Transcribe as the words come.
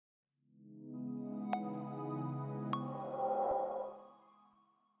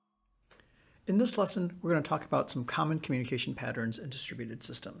In this lesson, we're going to talk about some common communication patterns in distributed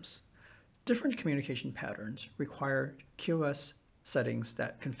systems. Different communication patterns require QoS settings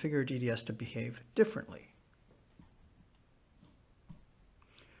that configure DDS to behave differently.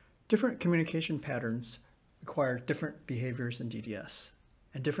 Different communication patterns require different behaviors in DDS,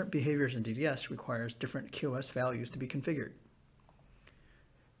 and different behaviors in DDS requires different QoS values to be configured.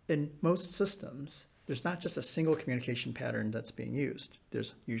 In most systems, there's not just a single communication pattern that's being used.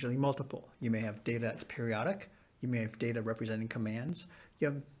 There's usually multiple. You may have data that's periodic. You may have data representing commands. You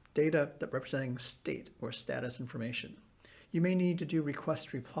have data that representing state or status information. You may need to do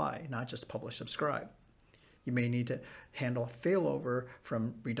request reply, not just publish subscribe. You may need to handle failover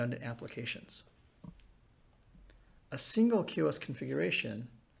from redundant applications. A single QoS configuration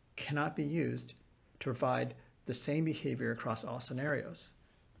cannot be used to provide the same behavior across all scenarios.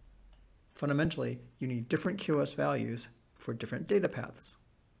 Fundamentally, you need different QoS values for different data paths.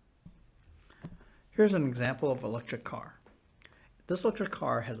 Here's an example of an electric car. This electric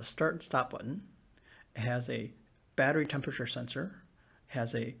car has a start and stop button. It has a battery temperature sensor,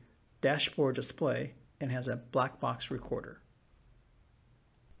 has a dashboard display, and has a black box recorder.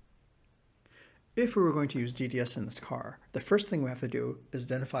 If we were going to use DDS in this car, the first thing we have to do is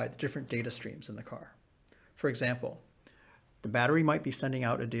identify the different data streams in the car. For example, the battery might be sending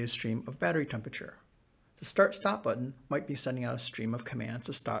out a data stream of battery temperature. The start-stop button might be sending out a stream of commands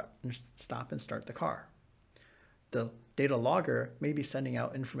to stop and start the car. The data logger may be sending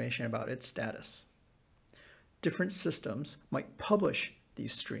out information about its status. Different systems might publish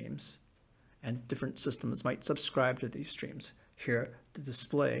these streams, and different systems might subscribe to these streams. Here, the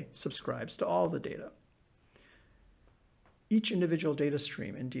display subscribes to all the data. Each individual data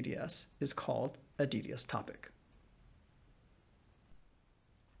stream in DDS is called a DDS topic.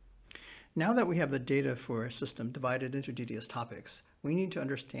 Now that we have the data for a system divided into DDS topics, we need to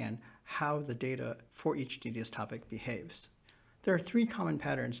understand how the data for each DDS topic behaves. There are three common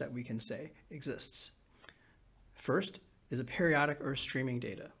patterns that we can say exists. First is a periodic or streaming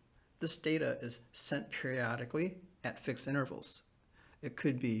data. This data is sent periodically at fixed intervals. It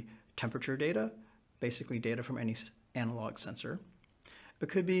could be temperature data, basically data from any analog sensor. It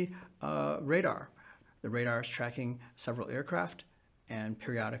could be radar. The radar is tracking several aircraft, and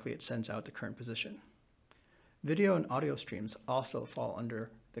periodically it sends out the current position. Video and audio streams also fall under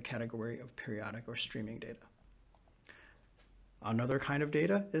the category of periodic or streaming data. Another kind of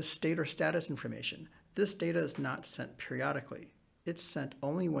data is state or status information. This data is not sent periodically. It's sent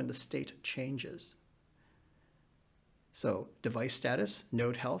only when the state changes. So device status,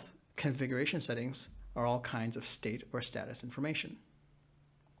 node health, configuration settings are all kinds of state or status information.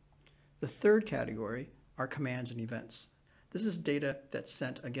 The third category are commands and events. This is data that's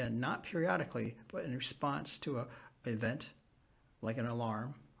sent, again, not periodically, but in response to an event, like an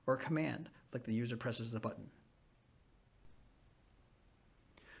alarm, or a command, like the user presses the button.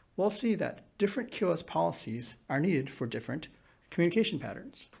 We'll see that different QoS policies are needed for different communication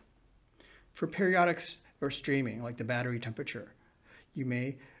patterns. For periodics or streaming, like the battery temperature, you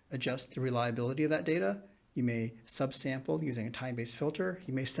may adjust the reliability of that data. You may subsample using a time-based filter.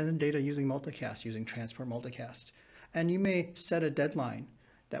 You may send in data using multicast, using transport multicast. And you may set a deadline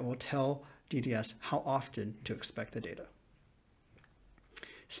that will tell DDS how often to expect the data.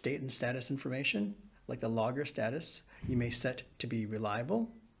 State and status information, like the logger status, you may set to be reliable.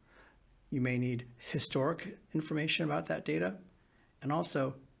 You may need historic information about that data. And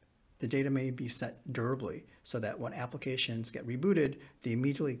also, the data may be set durably so that when applications get rebooted, they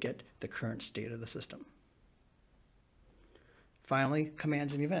immediately get the current state of the system. Finally,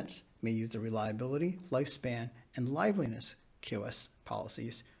 commands and events may use the reliability, lifespan, and liveliness QoS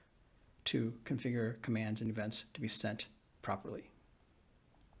policies to configure commands and events to be sent properly.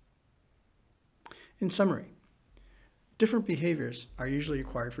 In summary, different behaviors are usually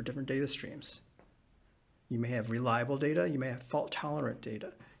required for different data streams. You may have reliable data, you may have fault-tolerant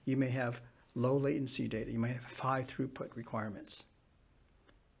data, you may have low latency data, you may have high throughput requirements.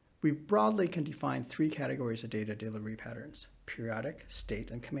 We broadly can define three categories of data delivery patterns: periodic, state,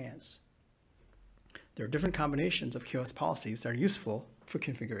 and commands. There are different combinations of QoS policies that are useful for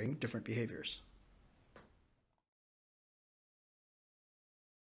configuring different behaviors.